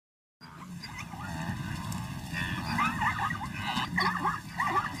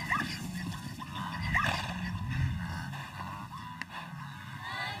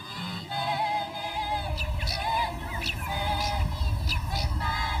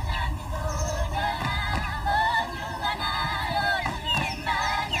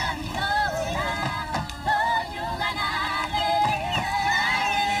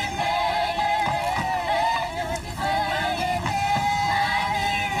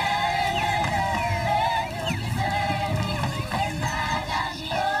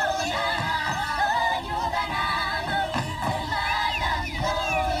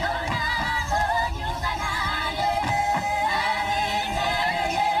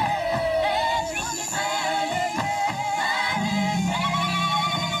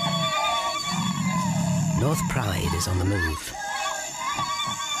pride is on the move.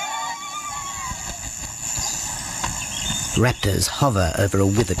 Raptors hover over a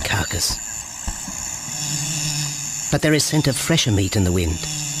withered carcass. But there is scent of fresher meat in the wind.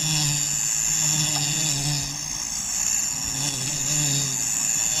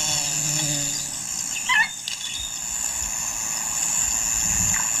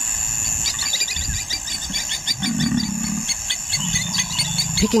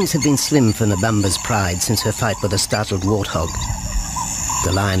 Pickings have been slim for Nabamba's pride since her fight with a startled warthog.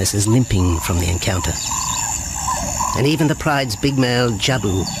 The lioness is limping from the encounter. And even the pride's big male,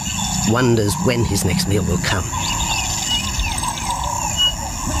 Jabu, wonders when his next meal will come.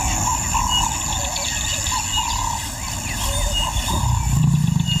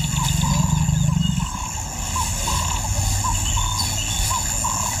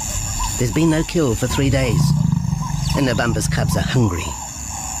 There's been no kill for 3 days, and Nabamba's cubs are hungry.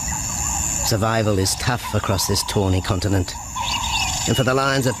 Survival is tough across this tawny continent, and for the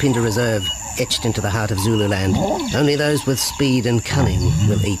lions of Pinda Reserve, etched into the heart of Zululand, only those with speed and cunning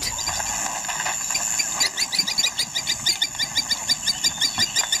will eat.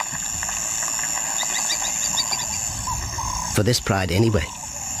 For this pride anyway,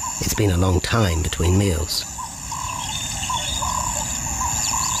 it's been a long time between meals.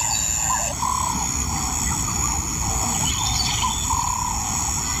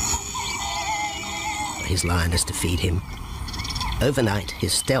 His lioness to feed him. Overnight,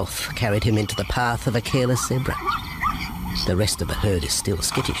 his stealth carried him into the path of a careless zebra. The rest of the herd is still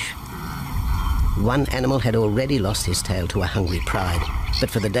skittish. One animal had already lost his tail to a hungry pride, but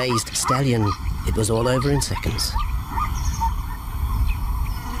for the dazed stallion, it was all over in seconds.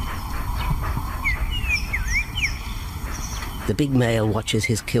 The big male watches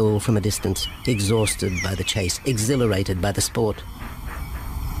his kill from a distance, exhausted by the chase, exhilarated by the sport.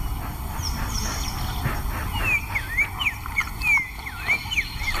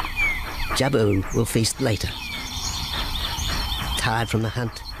 Jabu will feast later. Tired from the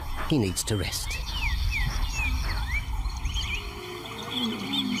hunt, he needs to rest.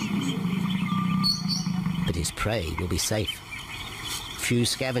 But his prey will be safe. Few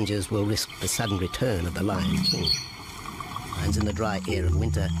scavengers will risk the sudden return of the Lion King. Lions in the dry air of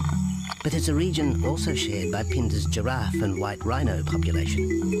winter, but it's a region also shared by Pinda's giraffe and white rhino population.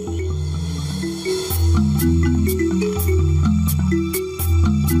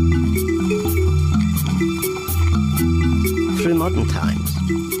 Through modern times,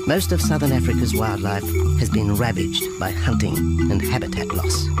 most of southern Africa's wildlife has been ravaged by hunting and habitat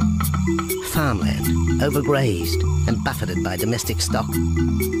loss. Farmland, overgrazed and buffeted by domestic stock,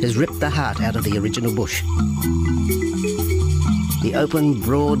 has ripped the heart out of the original bush. The open,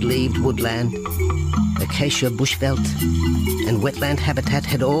 broad-leaved woodland, acacia bushveld, and wetland habitat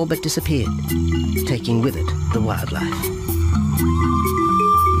had all but disappeared, taking with it the wildlife.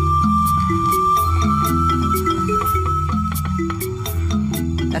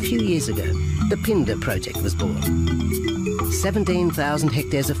 A few years ago, the Pinda project was born. 17,000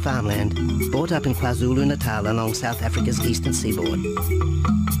 hectares of farmland bought up in KwaZulu-Natal along South Africa's eastern seaboard.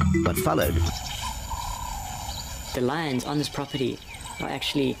 What followed? The lions on this property are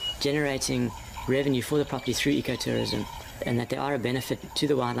actually generating revenue for the property through ecotourism, and that they are a benefit to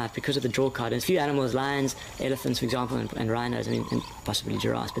the wildlife because of the draw card. And a few animals, lions, elephants, for example, and rhinos, and possibly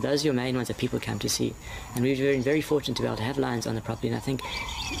giraffes, but those are your main ones that people come to see. And we've been very fortunate to be able to have lions on the property, and I think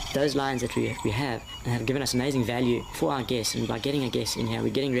those lions that we have given us amazing value for our guests, and by getting a guest in here, we're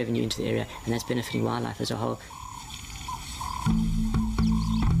getting revenue into the area, and that's benefiting wildlife as a whole.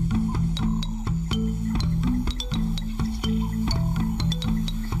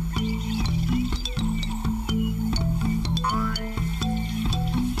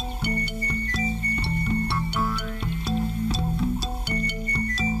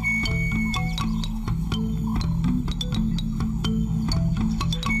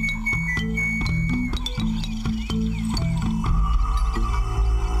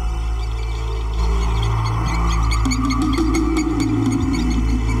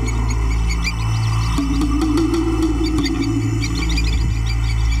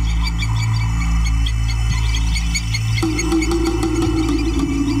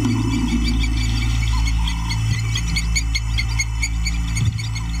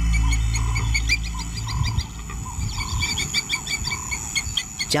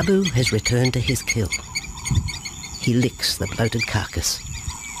 Jabu has returned to his kill. He licks the bloated carcass,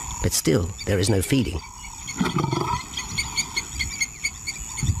 but still there is no feeding.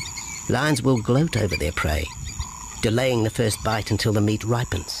 Lions will gloat over their prey, delaying the first bite until the meat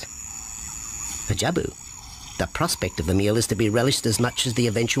ripens. For Jabu, the prospect of the meal is to be relished as much as the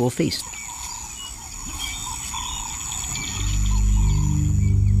eventual feast.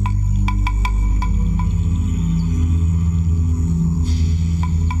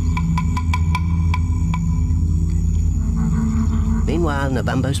 Meanwhile,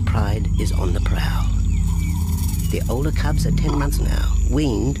 Nabambo's pride is on the prowl. The older cubs are 10 months now,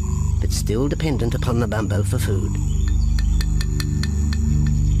 weaned, but still dependent upon Nabambo for food.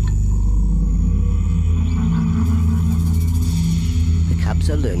 The cubs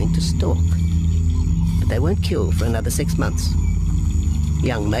are learning to stalk, but they won't kill for another 6 months.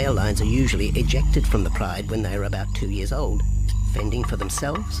 Young male lions are usually ejected from the pride when they are about 2 years old. Fending for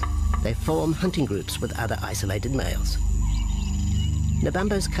themselves, they form hunting groups with other isolated males.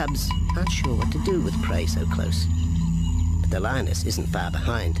 Nabambo's cubs aren't sure what to do with prey so close, but the lioness isn't far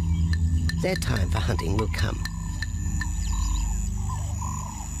behind. Their time for hunting will come.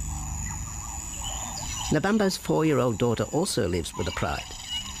 Nabambo's 4-year-old daughter also lives with the pride.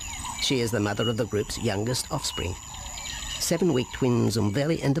 She is the mother of the group's youngest offspring, 7-week twins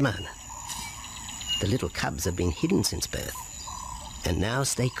Umveli and Damana. The little cubs have been hidden since birth, and now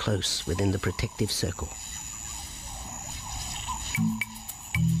stay close within the protective circle.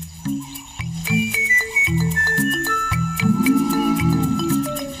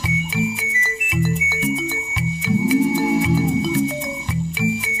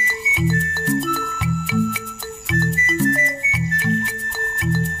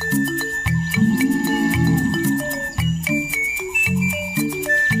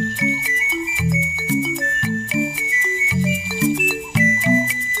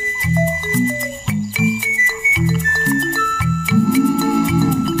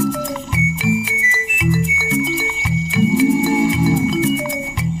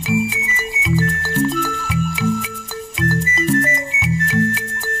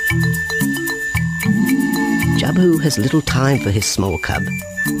 Jabu has little time for his small cub.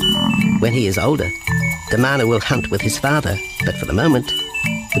 When he is older, Damana will hunt with his father, but for the moment,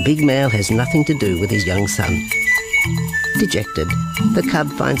 the big male has nothing to do with his young son. Dejected, the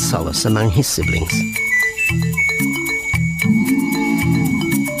cub finds solace among his siblings.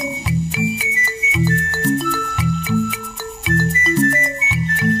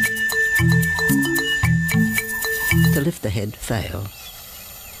 To lift the head fails,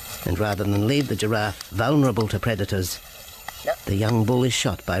 and rather than leave the giraffe vulnerable to predators, the young bull is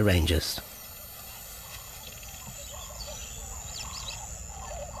shot by rangers.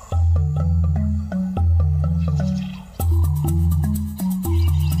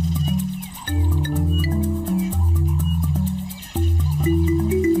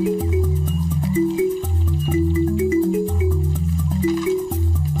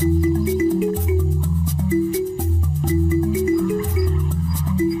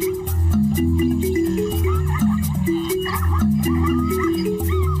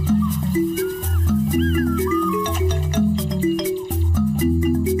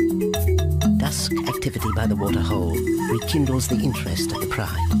 By the waterhole rekindles the interest of the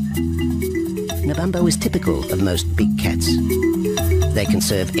pride. Nabambo is typical of most big cats. They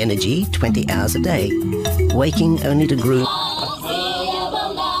conserve energy 20 hours a day, waking only to groom.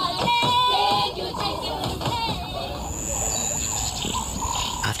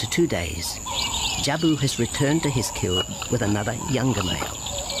 After 2 days, Jabu has returned to his kill with another younger male.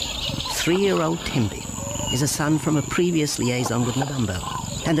 3-year-old Tembi is a son from a previous liaison with Nabambo,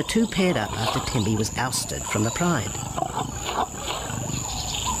 and the two paired up after Tembi was ousted from the pride.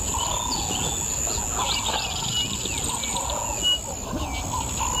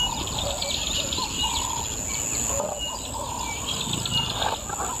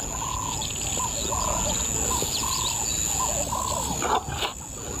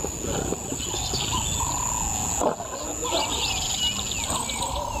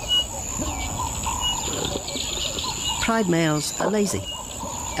 Pride males are lazy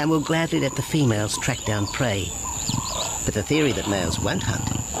and will gladly let the females track down prey. But the theory that males won't hunt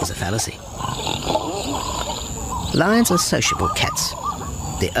is a fallacy. Lions are sociable cats,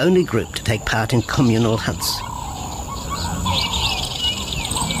 the only group to take part in communal hunts.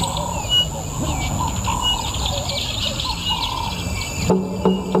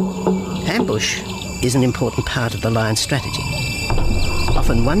 Ambush is an important part of the lion's strategy.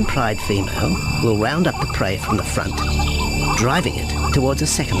 Often one pride female will round up the prey from the front, driving it towards a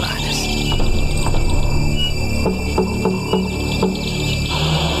second lioness.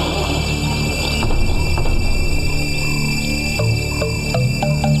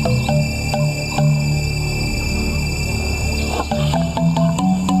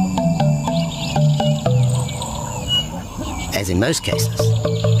 As in most cases,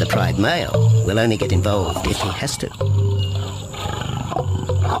 the pride male will only get involved if he has to.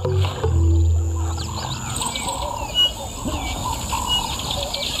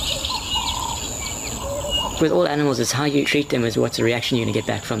 With all animals, it's how you treat them is what's the reaction you're going to get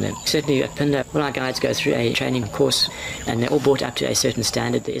back from them. Certainly at Pinda, all our guides go through a training course and they're all brought up to a certain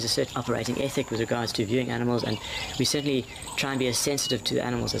standard. There is a certain operating ethic with regards to viewing animals, and we certainly try and be as sensitive to the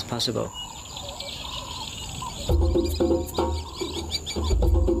animals as possible.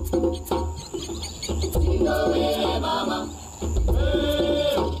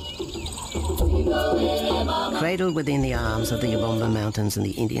 Cradled within the arms of the Ubomba Mountains and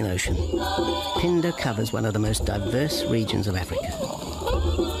the Indian Ocean, Pinda covers one of the most diverse regions of Africa.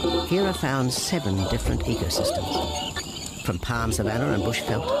 Here are found 7 different ecosystems, from palm savanna and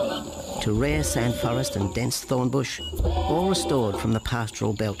bushveld to rare sand forest and dense thorn bush, all restored from the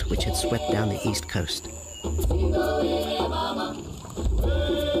pastoral belt which had swept down the east coast.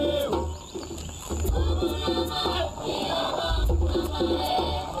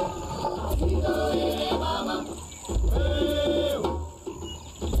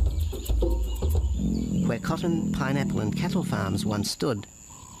 Where cotton, pineapple and cattle farms once stood,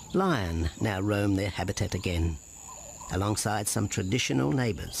 lion now roam their habitat again, alongside some traditional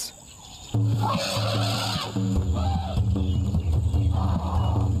neighbours.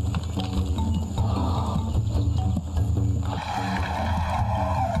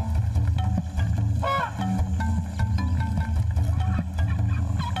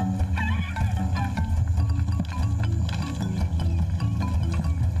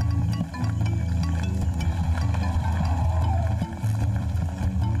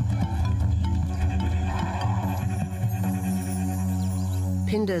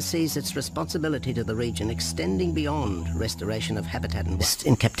 Pinda sees its responsibility to the region extending beyond restoration of habitat and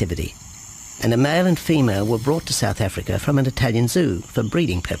in captivity, and a male and female were brought to South Africa from an Italian zoo for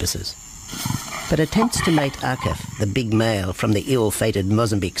breeding purposes. But attempts to mate Akef, the big male from the ill-fated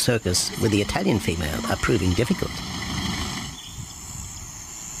Mozambique circus, with the Italian female are proving difficult.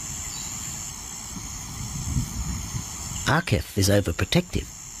 Akef is overprotective,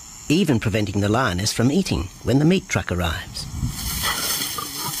 even preventing the lioness from eating when the meat truck arrives.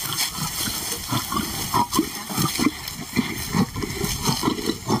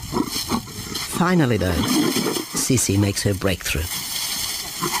 Finally, though, Sisi makes her breakthrough.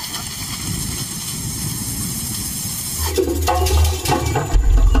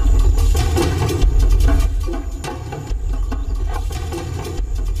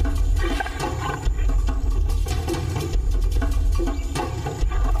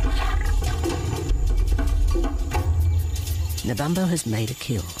 Nabambo has made a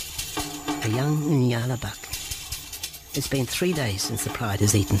kill, a young Nyala buck. It's been 3 days since the pride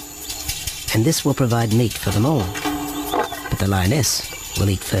has eaten, and this will provide meat for them all. But the lioness will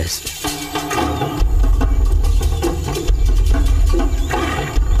eat first.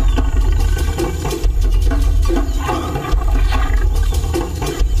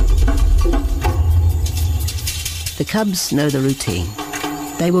 The cubs know the routine.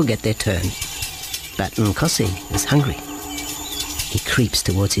 They will get their turn. But Nkosi is hungry. He creeps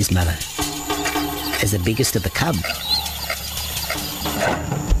towards his mother. As the biggest of the cub,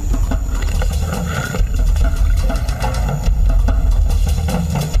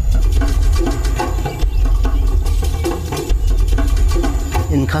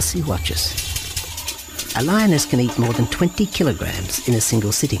 Nkosi watches. A lioness can eat more than 20 kilograms in a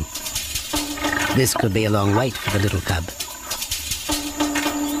single sitting. This could be a long wait for the little cub.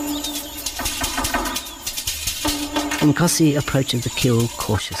 Nkosi approaches the kill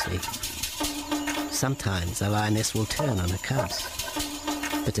cautiously. Sometimes a lioness will turn on her cubs,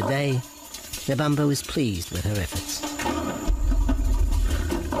 but today Nabambo is pleased with her efforts.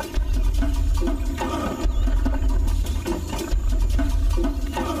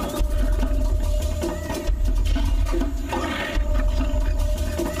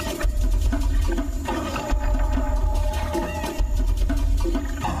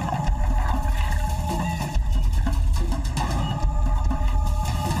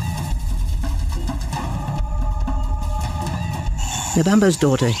 Nabambo's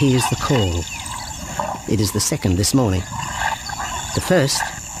daughter hears the call. It is the second this morning. The first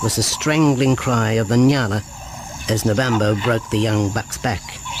was the strangling cry of the Nyala as Nabambo broke the young buck's back.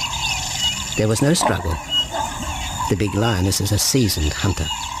 There was no struggle. The big lioness is a seasoned hunter.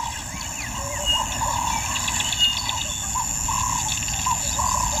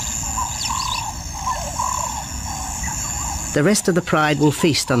 The rest of the pride will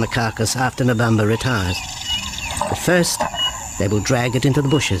feast on the carcass after Nabambo retires. But first, they will drag it into the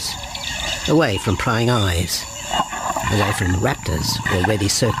bushes, away from prying eyes, away from raptors already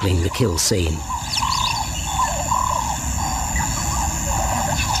circling the kill scene.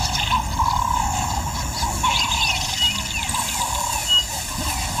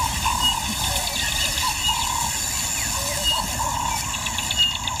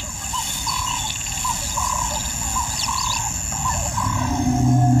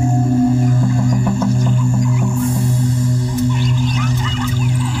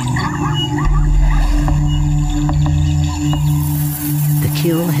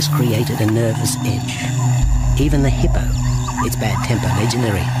 kill has created a nervous edge. Even the hippo, its bad temper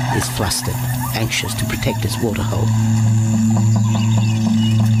legendary, is flustered, anxious to protect its waterhole.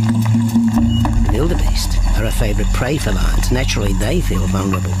 Wildebeest are a favourite prey for lions. Naturally, they feel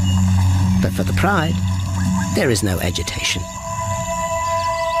vulnerable. But for the pride, there is no agitation.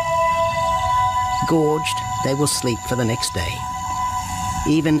 Gorged, they will sleep for the next day.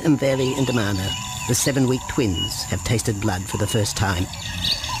 Even Mveli and Damano, the 7-week twins, have tasted blood for the first time.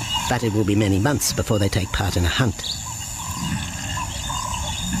 But it will be many months before they take part in a hunt.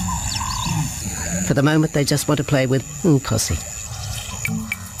 For the moment, they just want to play with Nkosi.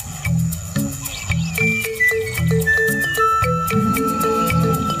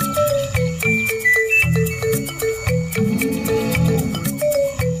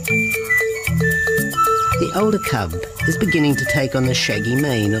 The older cub is beginning to take on the shaggy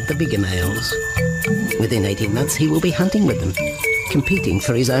mane of the bigger males. Within 18 months, he will be hunting with them, competing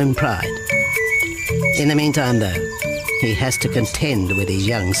for his own pride. In the meantime, though, he has to contend with his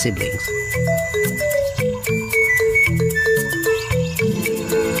young siblings.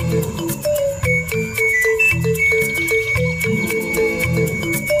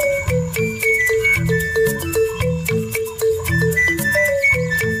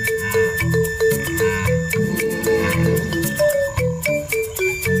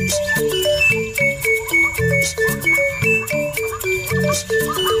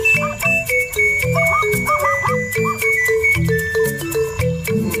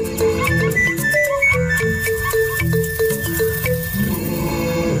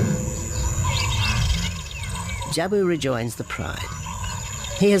 Jabu rejoins the pride.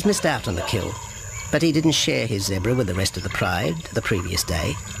 He has missed out on the kill, but he didn't share his zebra with the rest of the pride the previous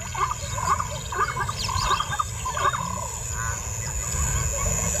day.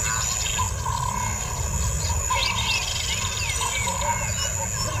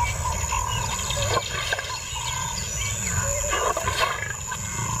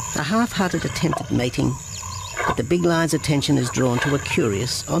 A half-hearted attempt at mating, but the big lion's attention is drawn to a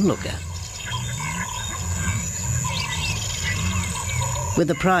curious onlooker. With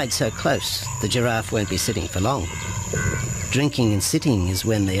the pride so close, the giraffe won't be sitting for long. Drinking and sitting is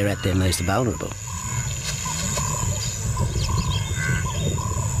when they are at their most vulnerable.